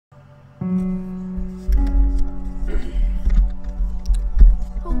Hello,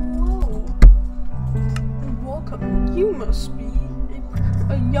 and welcome. You must be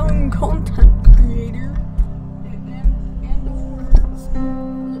a young content creator and or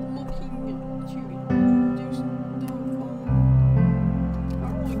looking to do stuff. I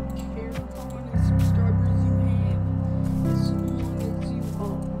don't really care how many subscribers you have, as long as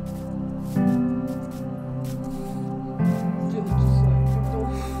you just like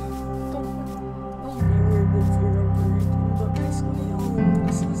don't be weird if you're over 18. But basically,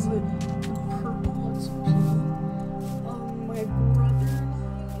 this is the Purple SMP. My brother and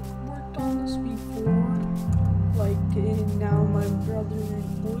I worked on this before, and now my brother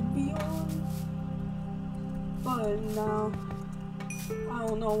would be on, but now I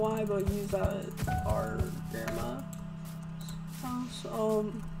don't know why, but he's at our grandma's house.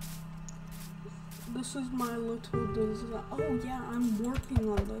 This is my little design. Oh yeah, I'm working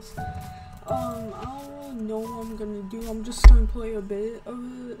on this. I don't really know what I'm gonna do. I'm just gonna play a bit of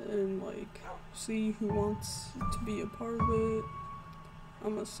it and see who wants to be a part of it.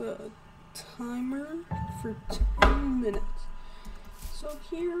 I'm gonna set a timer for 10 minutes. So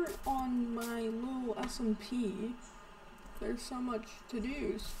here on my little SMP, there's so much to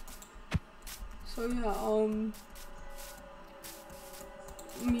do. So yeah,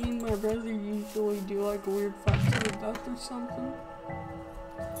 me and my brother usually do weird facts of the death or something.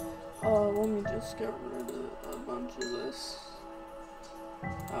 Let me just get rid of a bunch of this. I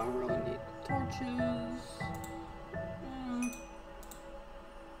don't really need torches.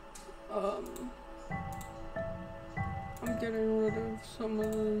 I'm getting rid of some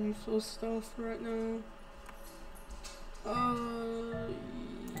of the useless stuff right now.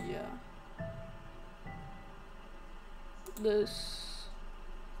 Yeah. This,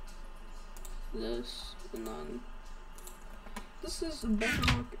 and then this is a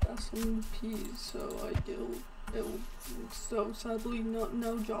Bedrock SMP, so so sadly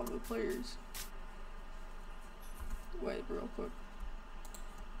no Java players. Wait, real quick.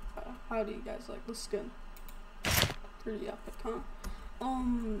 How do you guys like the skin? Pretty epic, huh? I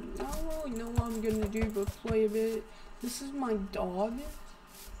don't really know what I'm gonna do but play a bit. This is my dog.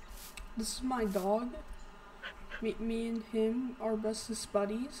 Me and him are bestest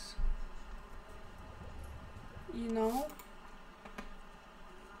buddies. You know?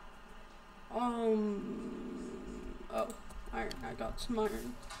 Oh, iron. I got some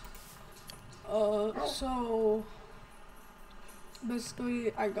iron. So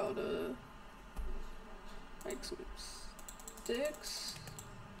basically, I gotta make some sticks.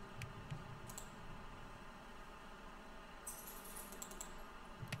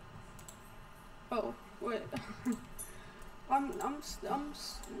 Oh, wait. I don't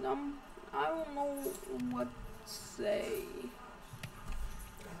know what to say.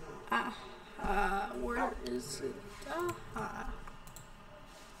 Where is it?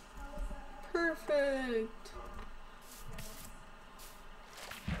 Perfect.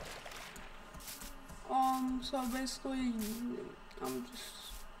 So basically, I'm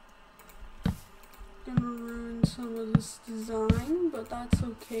just gonna ruin some of this design, but that's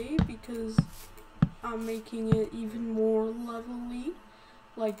okay because I'm making it even more lovely,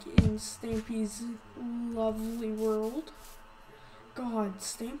 like in Stampy's lovely world. God,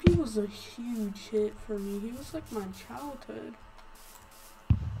 Stampy was a huge hit for me. He was like my childhood.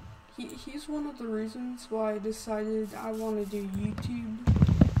 He's one of the reasons why I decided I want to do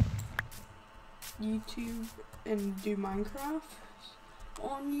YouTube and do Minecraft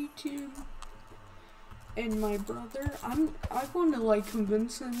on YouTube. And my brother, I want to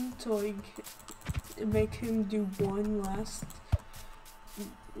convince him to make him do one last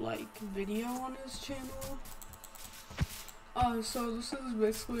video on his channel. So this is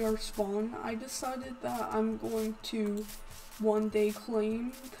basically our spawn. I decided that I'm going to one day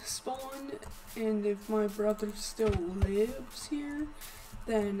claim the spawn, and if my brother still lives here,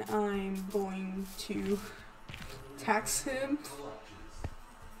 then I'm going to tax him.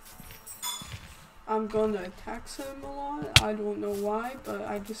 I'm gonna tax him a lot. I don't know why, but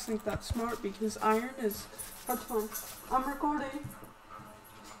I just think that's smart because iron is hard to find. I'm recording.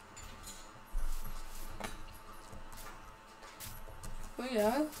 But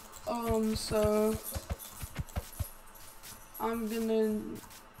yeah, so I'm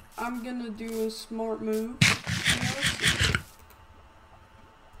gonna do a smart move.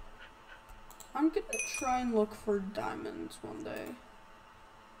 I'm gonna try and look for diamonds one day.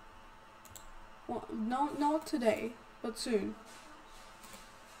 Well, not today, but soon.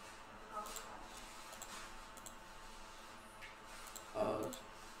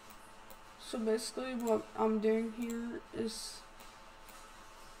 So basically what I'm doing here is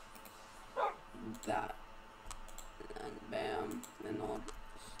that, and bam, and I'll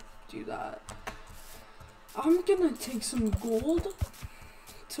do that. I'm gonna take some gold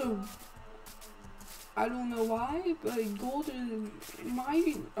to, I don't know why, but gold is,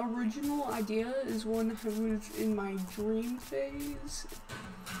 my original idea is when I was in my dream phase,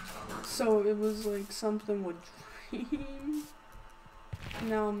 so it was like something with dream.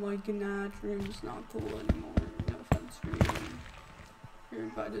 Now I'm like, nah, dream's not cool anymore, no offense dream. You're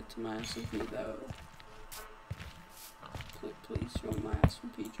invited to my SMP though. Please join my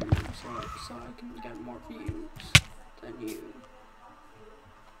SMP dream so I can get more views than you.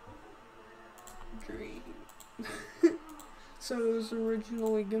 Dream. So it was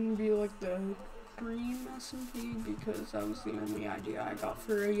originally gonna be like the green SMP because that was the only idea I got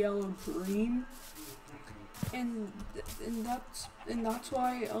for a yellow dream. And that's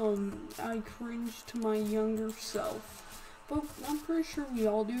why I cringe to my younger self. But I'm pretty sure we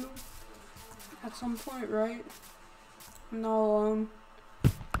all do at some point, right? I'm not alone.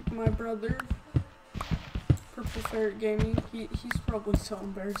 My brother, Purple Ferret Gaming, he's probably so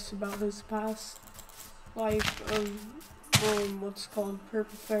embarrassed about his past life of what's called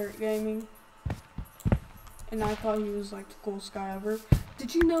Purple Ferret Gaming. And I thought he was like the coolest guy ever.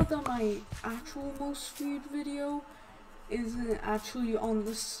 Did you know that my actual most viewed video isn't actually on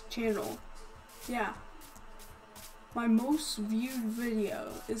this channel? Yeah. My most viewed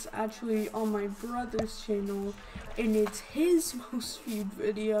video is actually on my brother's channel, and it's his most viewed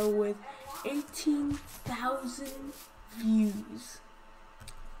video with 18,000 views.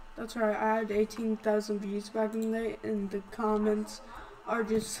 That's right, I had 18,000 views back in the day, and the comments are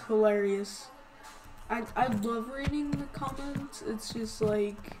just hilarious. I love reading the comments. It's just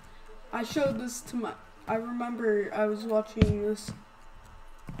like, I showed this to I remember I was watching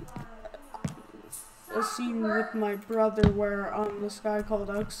a scene with my brother where this guy called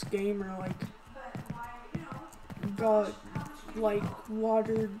X Gamer got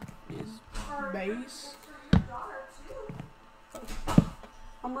watered his base.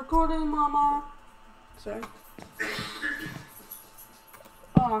 I'm recording, mama. Sorry.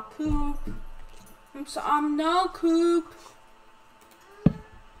 Aw, Coop. I'm no Coop.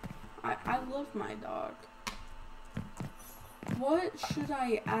 I love my dog. What should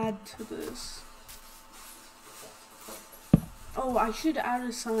I add to this? Oh, I should add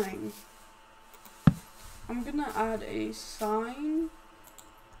a sign. I'm gonna add a sign.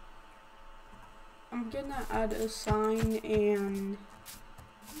 I'm gonna add a sign and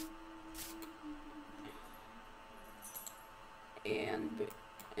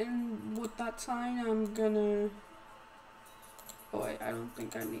with that sign I'm gonna, oh wait, I don't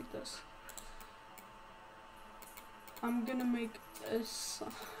think I need this. I'm gonna make a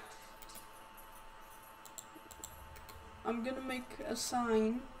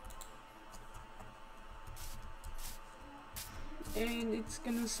sign, and it's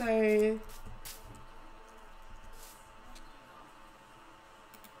gonna say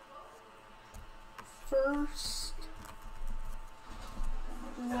first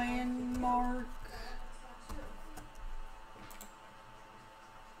landmark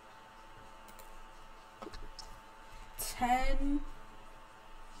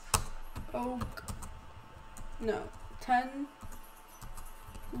ten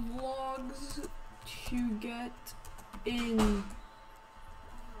vlogs to get in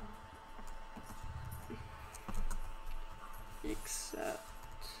except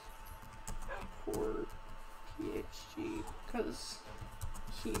for PHG because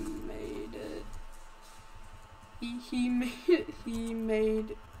he made it. He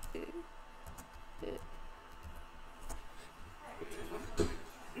made it.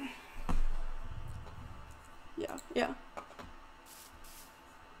 Yeah.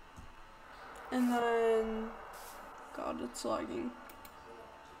 And then, God, it's lagging.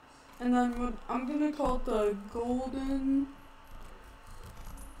 And then I'm gonna call it the Golden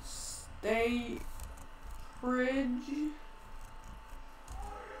State Bridge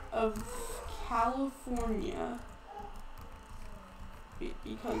of California,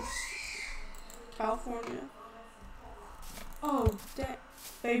 because California. Oh, dang.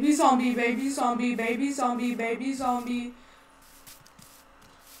 Baby zombie, baby zombie, baby zombie, baby zombie.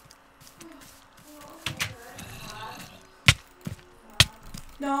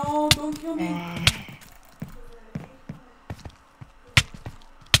 No, don't kill me.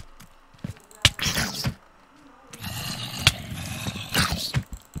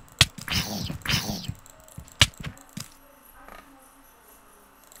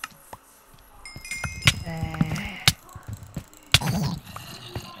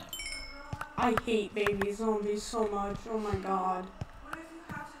 I hate baby zombies so much. Oh my god.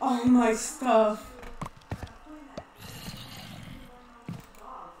 All my stuff.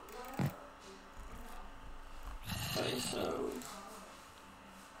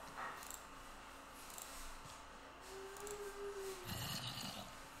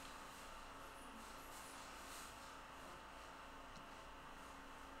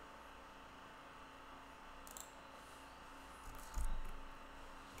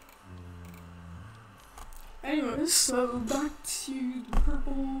 Anyways, so back to the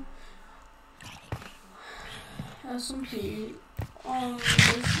purple SMP.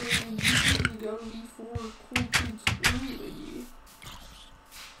 This is usually gonna be for cool kids only.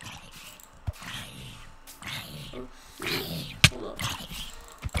 Oh shit, hold up.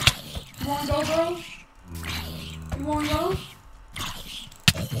 You wanna go, bro? You wanna go?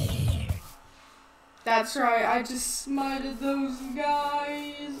 That's right, I just smited those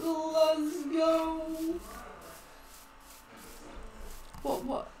guys. Let's go.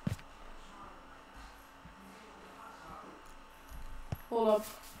 What? Hold up.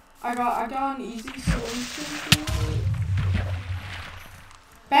 I got an easy solution for it.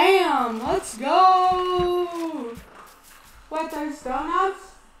 Bam! Let's go! Wet Dice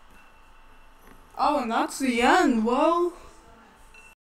Donuts? Oh, and that's the end. Well,